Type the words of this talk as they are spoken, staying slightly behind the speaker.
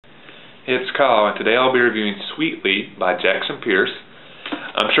It's Kyle, and today I'll be reviewing Sweetly by Jackson Pearce.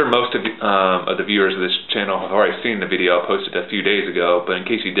 I'm sure most of the viewers of this channel have already seen the video I posted a few days ago, but in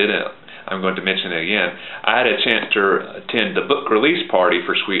case you didn't, I'm going to mention it again. I had a chance to attend the book release party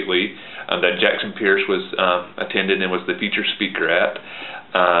for Sweetly that Jackson Pearce was attended and was the featured speaker at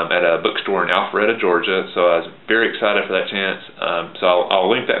a bookstore in Alpharetta, Georgia. So I was very excited for that chance. So I'll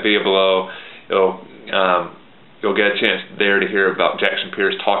link that video below. You'll get a chance there to hear about Jackson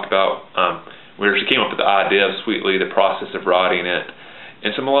Pearce talk about where she came up with the idea of Sweetly, the process of writing it,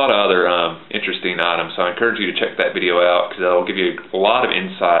 and a lot of other interesting items. So I encourage you to check that video out because that'll give you a lot of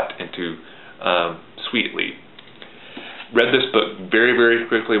insight into Sweetly. Read this book very, very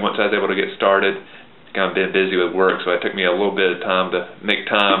quickly once I was able to get started. Kind of been busy with work, so it took me a little bit of time to make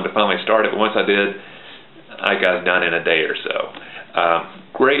time to finally start it. But once I did, I got it done in a day or so.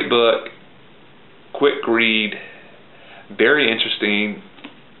 Great book, quick read. Very interesting.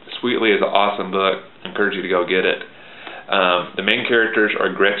 Sweetly is an awesome book. I encourage you to go get it. The main characters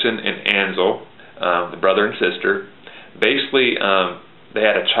are Gretchen and Ansel, the brother and sister. Basically, they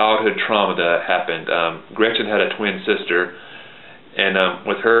had a childhood trauma that happened. Gretchen had a twin sister, and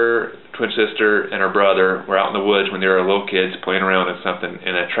with her twin sister and her brother were out in the woods when they were little kids playing around in something,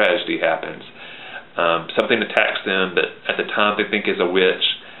 and a tragedy happens. Something attacks them that at the time they think is a witch,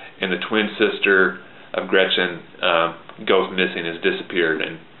 and the twin sister of Gretchen goes missing, has disappeared,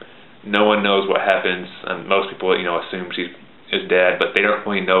 and no one knows what happens. Most people, assume she is dead, but they don't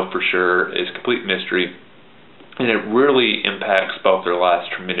really know for sure. It's a complete mystery, and it really impacts both their lives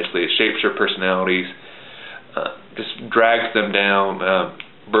tremendously. It shapes their personalities, just drags them down,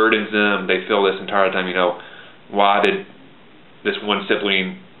 burdens them. They feel this entire time, why did this one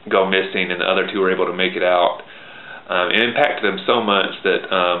sibling go missing and the other two were able to make it out? It impacted them so much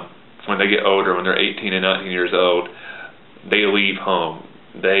that when they get older, when they're 18 and 19 years old, they leave home.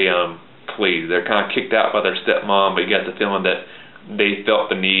 They flee. They're kind of kicked out by their stepmom, but you get the feeling that they felt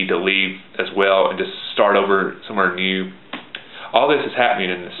the need to leave as well and just start over somewhere new. All this is happening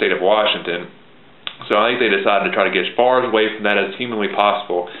in the state of Washington, so I think they decided to try to get as far away from that as humanly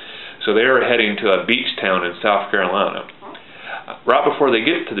possible. So they were heading to a beach town in South Carolina. Right before they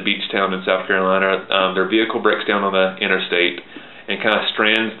get to the beach town in South Carolina, their vehicle breaks down on the interstate and kind of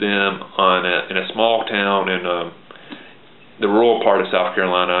strands them in a small town in the rural part of South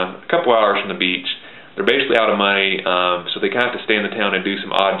Carolina, a couple hours from the beach. They're basically out of money, so they kind of have to stay in the town and do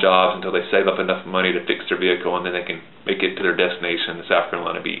some odd jobs until they save up enough money to fix their vehicle, and then they can make it to their destination, the South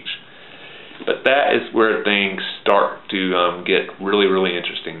Carolina beach. But that is where things start to get really, really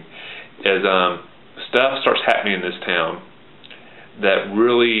interesting. As stuff starts happening in this town that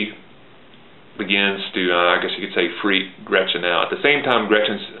really begins to, I guess you could say, freak Gretchen out. At the same time,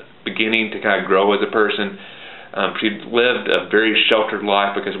 Gretchen's beginning to kind of grow as a person. She lived a very sheltered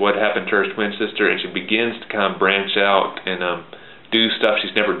life because of what happened to her twin sister, and she begins to kind of branch out and do stuff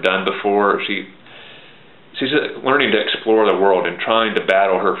she's never done before. She's learning to explore the world and trying to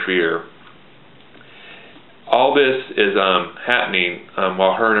battle her fear. All this is happening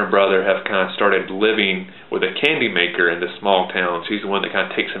while her and her brother have kind of started living with a candy maker in this small town. She's the one that kind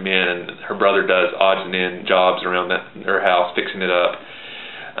of takes them in, and her brother does odds and ends jobs around their house, fixing it up.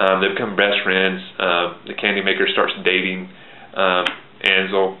 They become best friends. The candy maker starts dating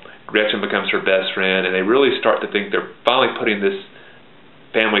Ansel. Gretchen becomes her best friend, and they really start to think they're finally putting this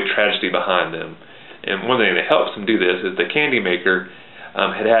family tragedy behind them. And one thing that helps them do this is the candy maker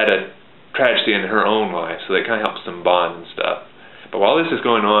had a tragedy in her own life, so that kind of helps them bond and stuff. But while this is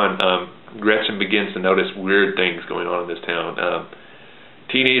going on, Gretchen begins to notice weird things going on in this town.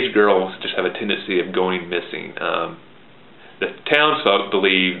 Teenage girls just have a tendency of going missing. The townsfolk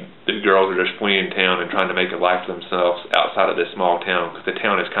believe that girls are just fleeing town and trying to make a life for themselves outside of this small town because the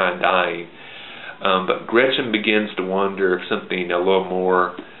town is kind of dying. But Gretchen begins to wonder if something a little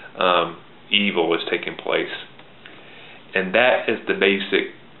more evil is taking place. And that is the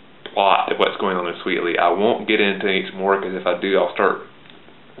basic plot of what's going on in Sweetly. I won't get into any more because if I do, I'll start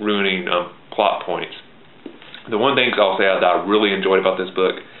ruining plot points. The one thing I'll say that I really enjoyed about this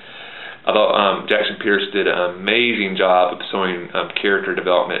book, I thought Jackson Pearce did an amazing job of showing character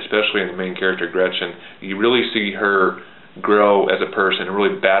development, especially in the main character, Gretchen. You really see her grow as a person and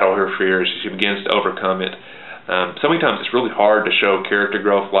really battle her fears as she begins to overcome it. So many times it's really hard to show character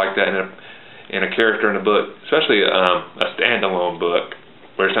growth like that in a character in a book, especially a standalone book,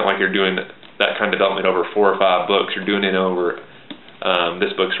 where it's not like you're doing that kind of development over 4 or 5 books. You're doing it over,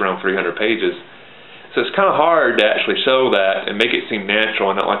 this book's around 300 pages. So it's kind of hard to actually show that and make it seem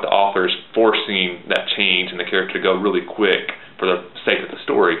natural and not like the author's forcing that change in the character to go really quick for the sake of the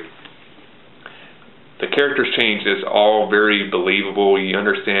story. The character's change is all very believable. You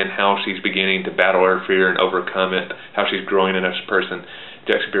understand how she's beginning to battle her fear and overcome it, how she's growing in as a person.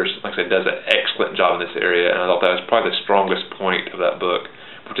 Jackson Pearce, like I said, does an excellent job in this area, and I thought that was probably the strongest point of that book,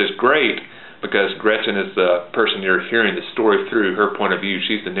 which is great because Gretchen is the person you're hearing the story through, her point of view.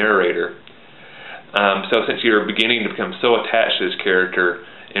 She's the narrator. So since you're beginning to become so attached to this character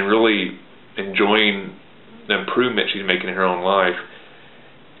and really enjoying the improvement she's making in her own life,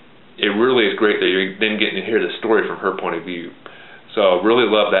 it really is great that you're then getting to hear the story from her point of view. So I really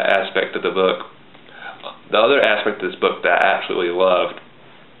love that aspect of the book. The other aspect of this book that I absolutely loved,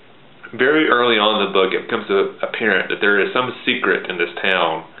 very early on in the book it becomes apparent that there is some secret in this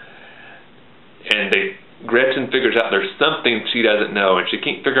town, and Gretchen figures out there's something she doesn't know, and she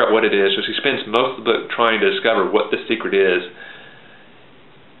can't figure out what it is, so she spends most of the book trying to discover what the secret is.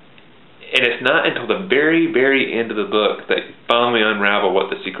 And it's not until the very, very end of the book that you finally unravel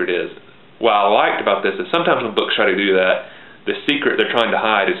what the secret is. What I liked about this is sometimes when books try to do that, the secret they're trying to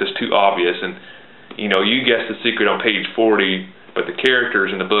hide is just too obvious, and you guess the secret on page 40, but the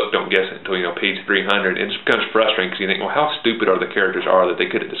characters in the book don't guess it until page 300. It just becomes frustrating because you think, well, how stupid are the characters that they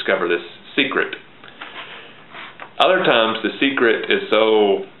couldn't discover this secret? Other times the secret is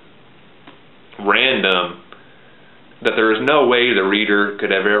so random that there is no way the reader could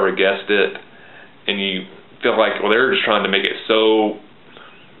have ever guessed it, and you feel like, well, they're just trying to make it so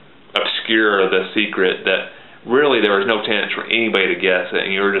obscure, the secret, that really there was no chance for anybody to guess it, and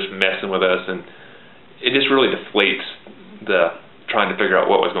you were just messing with us, and it just really deflates the trying to figure out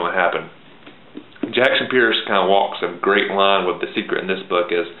what was going to happen. Jackson Pearce kind of walks a great line with the secret in this book.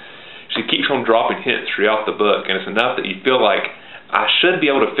 Is she keeps on dropping hints throughout the book, and it's enough that you feel like, I should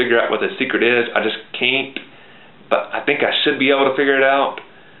be able to figure out what the secret is, I just can't, but I think I should be able to figure it out.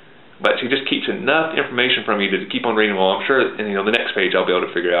 But she just keeps enough information from you to keep on reading. Well, I'm sure, and the next page I'll be able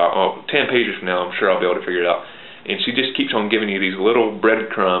to figure it out. 10 pages from now, I'm sure I'll be able to figure it out. And she just keeps on giving you these little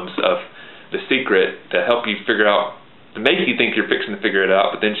breadcrumbs of the secret to help you figure out, to make you think you're fixing to figure it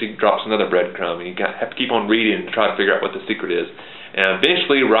out, but then she drops another breadcrumb, and you have to keep on reading to try to figure out what the secret is. And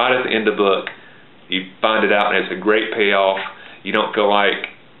eventually, right at the end of the book, you find it out, and it's a great payoff. You don't feel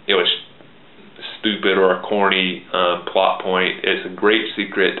like it was stupid or a corny plot point. It's a great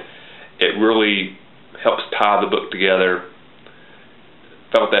secret. It really helps tie the book together.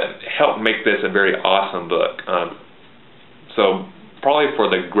 Felt that helped make this a very awesome book. So probably for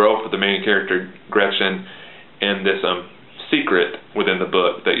the growth of the main character Gretchen and this secret within the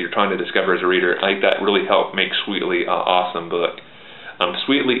book that you're trying to discover as a reader, I think that really helped make Sweetly an awesome book.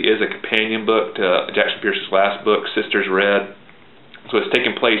 Sweetly is a companion book to Jackson Pearce's last book, Sisters Red. So it's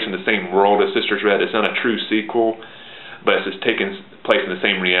taking place in the same world as Sisters Red. It's not a true sequel, but it's just taking place in the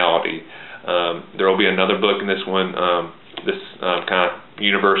same reality. There will be another book in this one, this kind of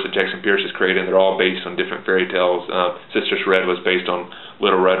universe that Jackson Pearce has created. They're all based on different fairy tales. Sisters Red was based on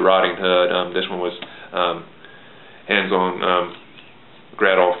Little Red Riding Hood. This one was Hands on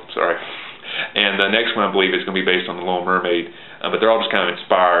Gretel, sorry. And the next one, I believe, is going to be based on The Little Mermaid. But they're all just kind of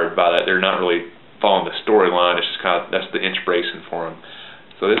inspired by that. They're not really following the storyline. It's just kind of, that's the inspiration for them.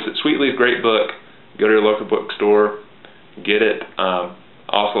 So this is Sweetly, a great book. Go to your local bookstore, get it.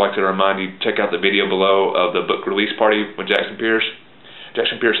 Also like to remind you, check out the video below of the book release party with Jackson Pearce.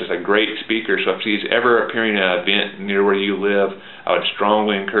 Jackson Pearce is a great speaker, so if she's ever appearing at an event near where you live, I would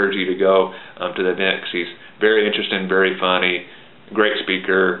strongly encourage you to go to the event. She's very interesting, very funny, great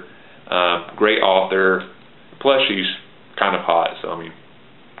speaker, great author, plus she's kind of hot, so I mean,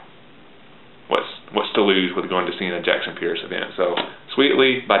 what's to lose with going to see a Jackson Pearce event? So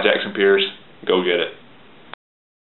Sweetly by Jackson Pearce, go get it.